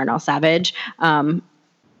and it's Darnell Savage.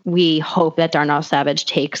 We hope that Darnell Savage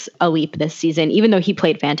takes a leap this season, even though he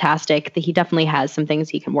played fantastic. He definitely has some things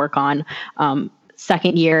he can work on.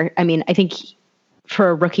 Second year, I think for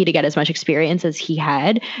a rookie to get as much experience as he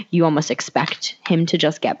had, you almost expect him to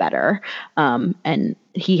just get better. And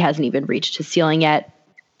he hasn't even reached his ceiling yet.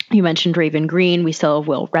 You mentioned Raven Green. We still have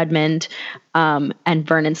Will Redmond and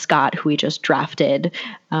Vernon Scott, who we just drafted.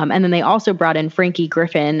 And then they also brought in Frankie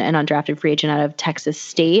Griffin, an undrafted free agent out of Texas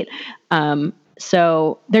State.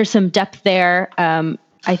 So there's some depth there.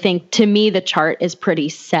 I think to me, the chart is pretty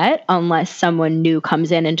set unless someone new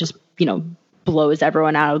comes in and just, blows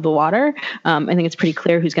everyone out of the water. I think it's pretty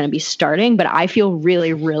clear who's going to be starting, but I feel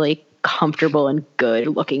really, really comfortable and good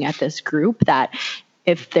looking at this group that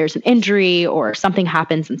if there's an injury or something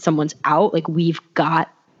happens and someone's out, like we've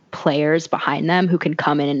got players behind them who can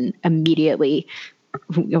come in and immediately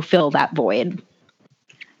fill that void.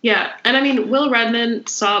 Yeah, and Will Redmond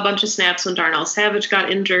saw a bunch of snaps when Darnell Savage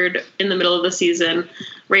got injured in the middle of the season.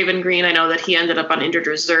 Raven Green, I know that he ended up on injured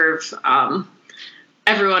reserve.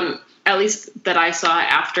 Everyone, at least that I saw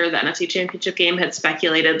after the NFC Championship game, had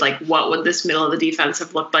speculated, like, what would this middle of the defense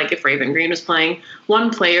have looked like if Raven Green was playing. One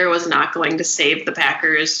player was not going to save the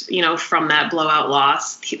Packers, from that blowout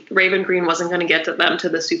loss. Raven Green wasn't going to get them to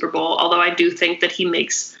the Super Bowl, although I do think that he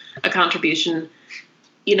makes a contribution,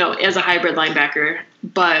 as a hybrid linebacker.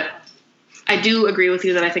 But I do agree with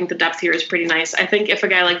you that I think the depth here is pretty nice. I think if a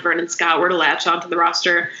guy like Vernon Scott were to latch onto the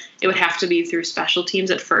roster, it would have to be through special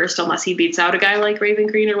teams at first, unless he beats out a guy like Raven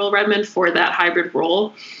Green or Will Redmond for that hybrid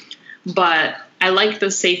role. But I like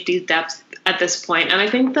the safety depth at this point. And I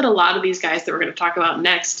think that a lot of these guys that we're going to talk about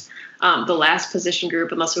next, the last position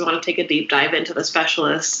group, unless we want to take a deep dive into the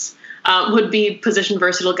specialists, would be position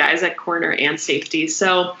versatile guys at corner and safety.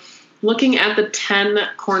 So looking at the 10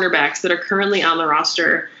 cornerbacks that are currently on the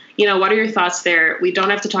roster, what are your thoughts there? We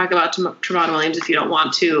don't have to talk about Tramon Williams if you don't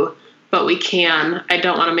want to, but we can. I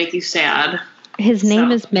don't want to make you sad. His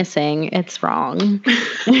name is missing. It's wrong.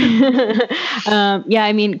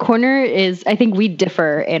 Corner is, I think we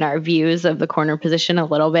differ in our views of the corner position a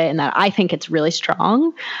little bit, in that I think it's really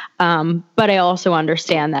strong. But I also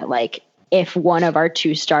understand that, like, if one of our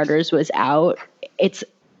two starters was out, it's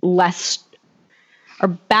less. Our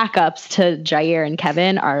backups to Jair and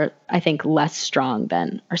Kevin are, I think, less strong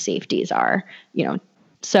than our safeties are,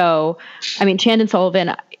 So, Chandon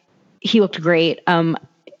Sullivan, he looked great.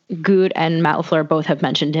 Good and Matt LaFleur both have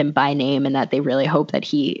mentioned him by name, and that they really hope that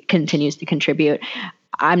he continues to contribute.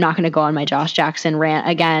 I'm not going to go on my Josh Jackson rant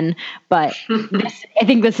again, but I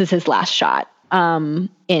think this is his last shot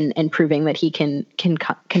in proving that he can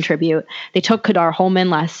contribute. They took Kadar Holman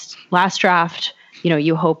last draft.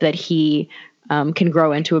 You hope that he can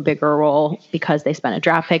grow into a bigger role because they spent a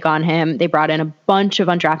draft pick on him. They brought in a bunch of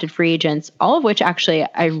undrafted free agents, all of which actually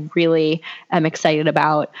I really am excited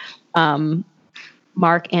about.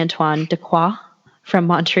 Marc-Antoine Dequoy from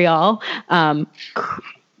Montreal ran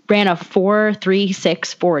a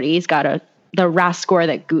 4.36 40. He's got the RAS score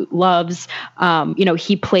that Goot loves.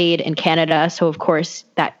 He played in Canada, so of course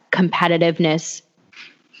that competitiveness,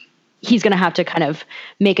 he's going to have to kind of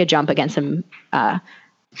make a jump against some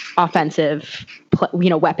offensive,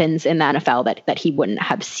 weapons in the NFL that he wouldn't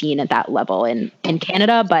have seen at that level in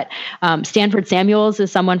Canada. But Stanford Samuels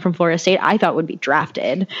is someone from Florida State I thought would be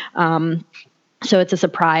drafted. So it's a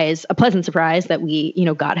pleasant surprise that we,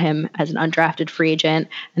 got him as an undrafted free agent.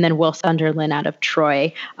 And then Will Sunderland out of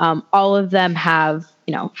Troy. All of them have,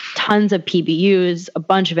 tons of PBUs, a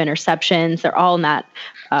bunch of interceptions. They're all in that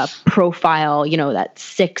profile, that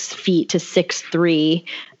 6 feet to 6'3",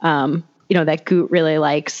 that Goot really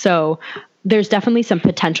likes. So there's definitely some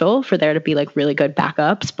potential for there to be like really good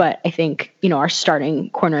backups. But I think, our starting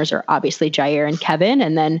corners are obviously Jair and Kevin.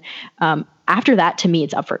 And then after that, to me,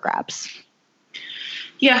 it's up for grabs.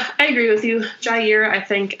 Yeah, I agree with you. Jair, I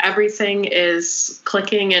think everything is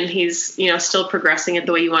clicking and he's, still progressing it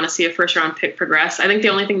the way you want to see a first round pick progress. I think the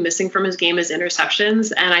only thing missing from his game is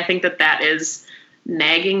interceptions. And I think that is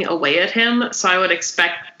nagging away at him. So I would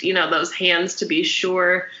expect, those hands to be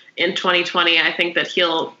sure in 2020. I think that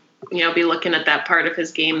he'll, be looking at that part of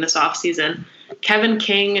his game this offseason. Kevin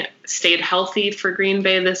King stayed healthy for Green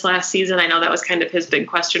Bay this last season. I know that was kind of his big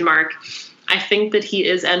question mark. I think that he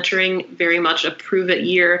is entering very much a prove-it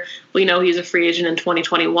year. We know he's a free agent in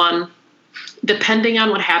 2021. Depending on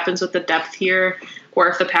what happens with the depth here, or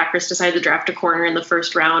if the Packers decide to draft a corner in the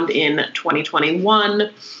first round in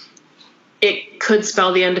 2021, it could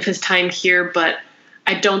spell the end of his time here, but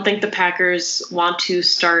I don't think the Packers want to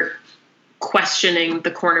start questioning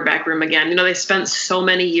the cornerback room again. They spent so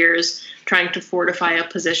many years trying to fortify a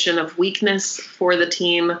position of weakness for the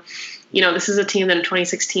team. This is a team that in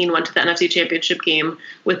 2016 went to the NFC Championship game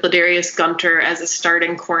with Ladarius Gunter as a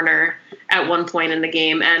starting corner at one point in the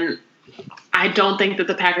game. And I don't think that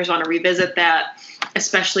the Packers want to revisit that,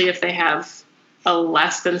 especially if they have a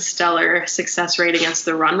less than stellar success rate against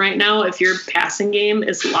the run right now. If your passing game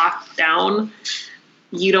is locked down,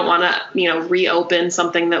 you don't want to, reopen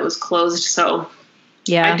something that was closed. So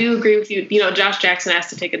yeah, I do agree with you. Josh Jackson has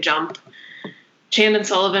to take a jump. Chandon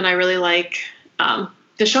Sullivan, I really like.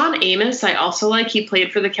 Deshaun Amos, I also like. He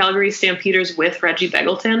played for the Calgary Stampeders with Reggie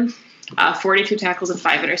Begelton, 42 tackles and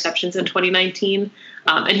 5 interceptions in 2019.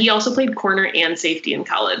 And he also played corner and safety in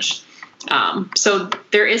college. So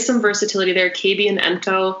there is some versatility there. Kabian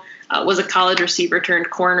Ento was a college receiver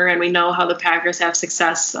turned corner, and we know how the Packers have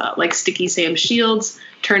success, like Sticky Sam Shields,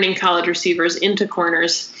 turning college receivers into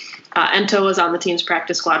corners. Ento was on the team's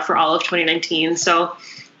practice squad for all of 2019. So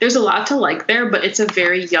there's a lot to like there, but it's a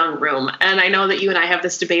very young room. And I know that you and I have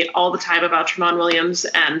this debate all the time about Tramon Williams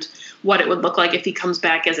and what it would look like if he comes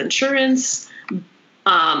back as insurance.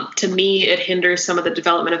 To me, it hinders some of the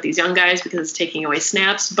development of these young guys because it's taking away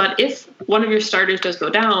snaps. But if one of your starters does go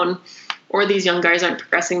down, or these young guys aren't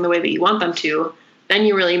progressing the way that you want them to, then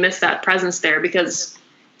you really miss that presence there, because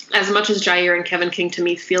as much as Jair and Kevin King to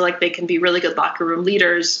me feel like they can be really good locker room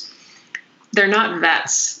leaders, they're not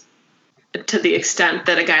vets to the extent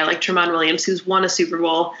that a guy like Tramon Williams, who's won a Super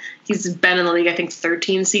Bowl, he's been in the league, I think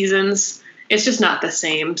 13 seasons. It's just not the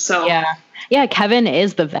same. So yeah, Kevin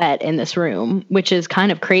is the vet in this room, which is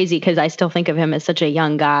kind of crazy because I still think of him as such a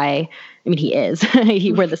young guy. I mean, he is.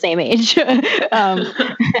 We're the same age.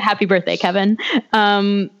 Happy birthday, Kevin.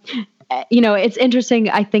 It's interesting.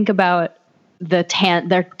 I think about their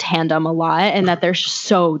tandem a lot, and that they're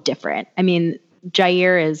so different. I mean,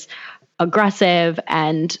 Jair is aggressive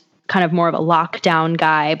and kind of more of a lockdown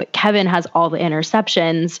guy, but Kevin has all the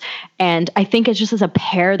interceptions. And I think it's just as a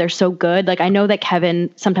pair, they're so good. Like, I know that Kevin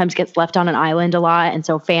sometimes gets left on an island a lot, and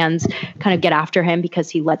so fans kind of get after him because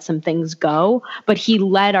he lets some things go, but he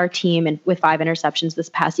led our team with 5 interceptions this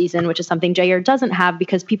past season, which is something Jair doesn't have,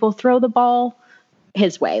 because people throw the ball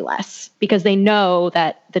his way less because they know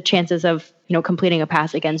that the chances of, completing a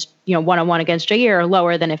pass against, one-on-one against Jair are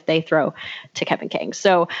lower than if they throw to Kevin King.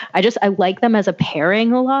 So I like them as a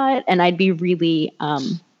pairing a lot. And I'd be really,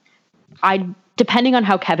 depending on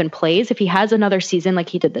how Kevin plays, if he has another season like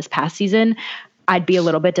he did this past season, I'd be a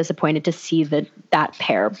little bit disappointed to see that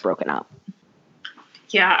pair broken up.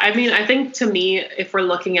 Yeah, I mean, I think to me, if we're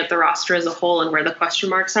looking at the roster as a whole and where the question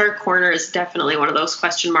marks are, corner is definitely one of those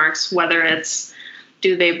question marks, whether it's,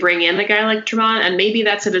 do they bring in a guy like Tramon? And maybe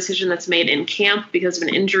that's a decision that's made in camp because of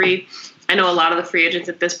an injury. I know a lot of the free agents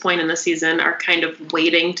at this point in the season are kind of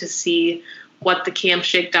waiting to see what the camp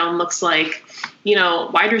shakedown looks like.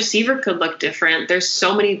 Wide receiver could look different. There's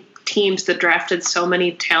so many teams that drafted so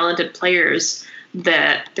many talented players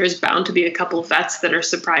that there's bound to be a couple of vets that are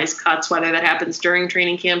surprise cuts, whether that happens during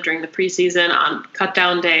training camp, during the preseason, on cut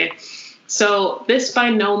down day. So this by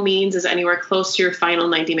no means is anywhere close to your final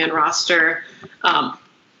 90-man roster.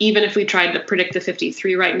 Even if we tried to predict the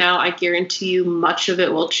 53 right now, I guarantee you much of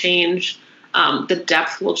it will change. The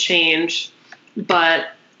depth will change. But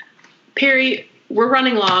Perry, we're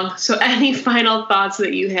running long. So any final thoughts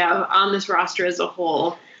that you have on this roster as a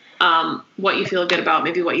whole, what you feel good about,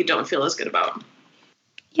 maybe what you don't feel as good about?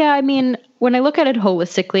 Yeah, I mean, when I look at it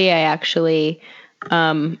holistically, I actually,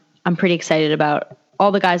 I'm pretty excited about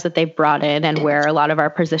all the guys that they've brought in and where a lot of our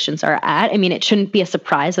positions are at. I mean, it shouldn't be a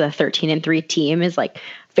surprise that a 13-3 team is like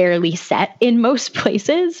fairly set in most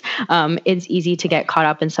places. It's easy to get caught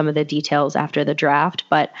up in some of the details after the draft,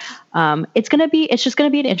 but it's just going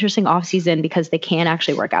to be an interesting offseason because they can't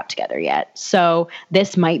actually work out together yet. So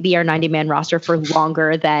this might be our 90-man roster for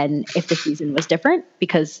longer than if the season was different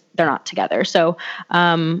because they're not together. So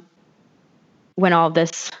when all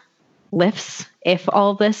this lifts, if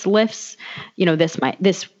all this lifts,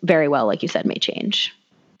 this very well, like you said, may change.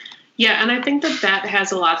 Yeah, and I think that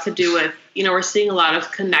has a lot to do with, we're seeing a lot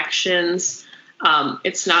of connections.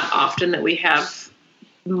 It's not often that we have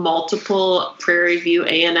multiple Prairie View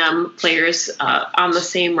A&M players on the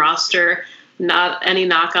same roster. Not any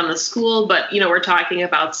knock on the school, but, we're talking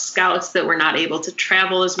about scouts that were not able to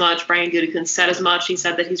travel as much. Brian Gutekunst said as much. He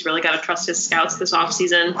said that he's really got to trust his scouts this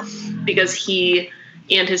offseason because he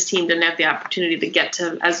and his team didn't have the opportunity to get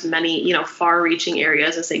to as many, far-reaching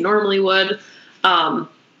areas as they normally would.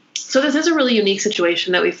 So this is a really unique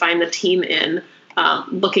situation that we find the team in,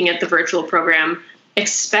 looking at the virtual program.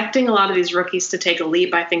 Expecting a lot of these rookies to take a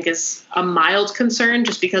leap, I think, is a mild concern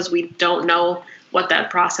just because we don't know what that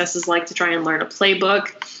process is like to try and learn a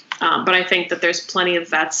playbook. But I think that there's plenty of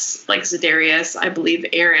vets like Za'Darius. I believe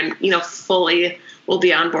Aaron, fully will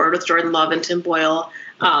be on board with Jordan Love and Tim Boyle.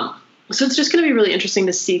 So it's just going to be really interesting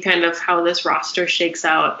to see kind of how this roster shakes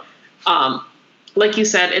out. Like you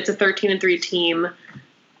said, it's a 13-3 team.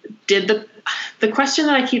 The question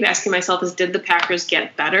that I keep asking myself is, did the Packers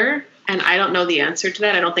get better? And I don't know the answer to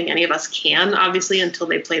that. I don't think any of us can, obviously, until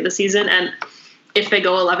they play the season. And if they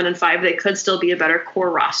go 11-5, they could still be a better core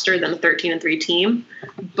roster than a 13-3 team.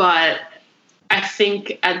 But I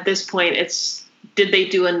think at this point, did they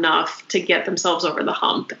do enough to get themselves over the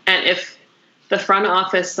hump? And if the front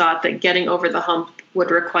office thought that getting over the hump would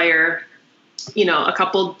require, a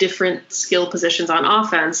couple different skill positions on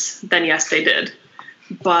offense, then yes, they did.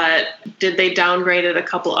 But did they downgrade at a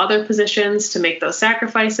couple other positions to make those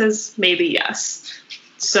sacrifices? Maybe yes.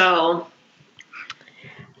 So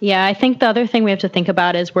Yeah, I think the other thing we have to think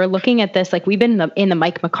about is we're looking at this, like we've been in the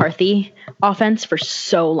Mike McCarthy offense for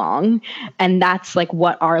so long, and that's like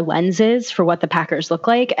what our lens is for what the Packers look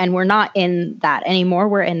like. And we're not in that anymore.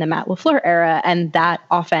 We're in the Matt LaFleur era, and that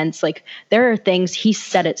offense, like there are things, he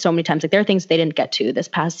said it so many times, like there are things they didn't get to this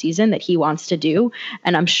past season that he wants to do.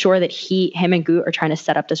 And I'm sure that him and Goot are trying to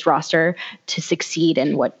set up this roster to succeed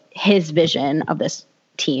in what his vision of this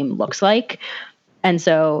team looks like. And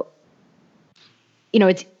so, you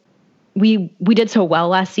know, we did so well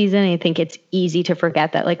last season. And I think it's easy to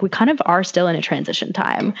forget that like we kind of are still in a transition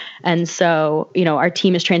time. And so, you know, our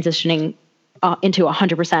team is transitioning into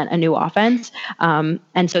 100% a new offense.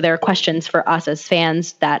 And so there are questions for us as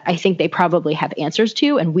fans that I think they probably have answers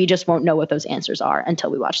to, and we just won't know what those answers are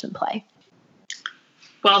until we watch them play.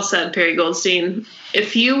 Well said, Perry Goldstein.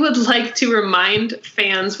 If you would like to remind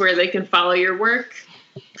fans where they can follow your work,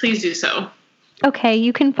 please do so. Okay,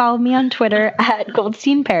 you can follow me on Twitter at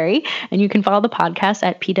Goldstein Perry, and you can follow the podcast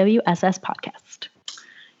at PWSS Podcast.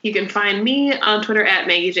 You can find me on Twitter at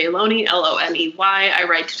Maggie J. Loney, Loney. I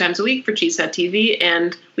write 2 times a week for Cheesehead TV,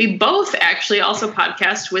 and we both actually also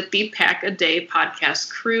podcast with the Pack a Day podcast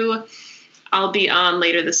crew. I'll be on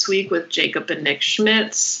later this week with Jacob and Nick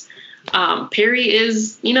Schmitz. Perry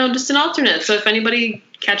is, you know, just an alternate. So if anybody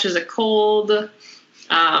catches a cold,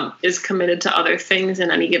 is committed to other things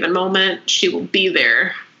in any given moment, she will be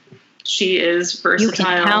there. She is versatile. You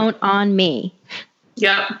can count on me.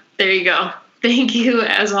 Yep, there you go. Thank you,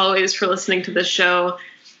 as always, for listening to the show.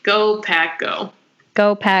 Go Pack, go.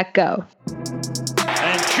 Go Pack, go.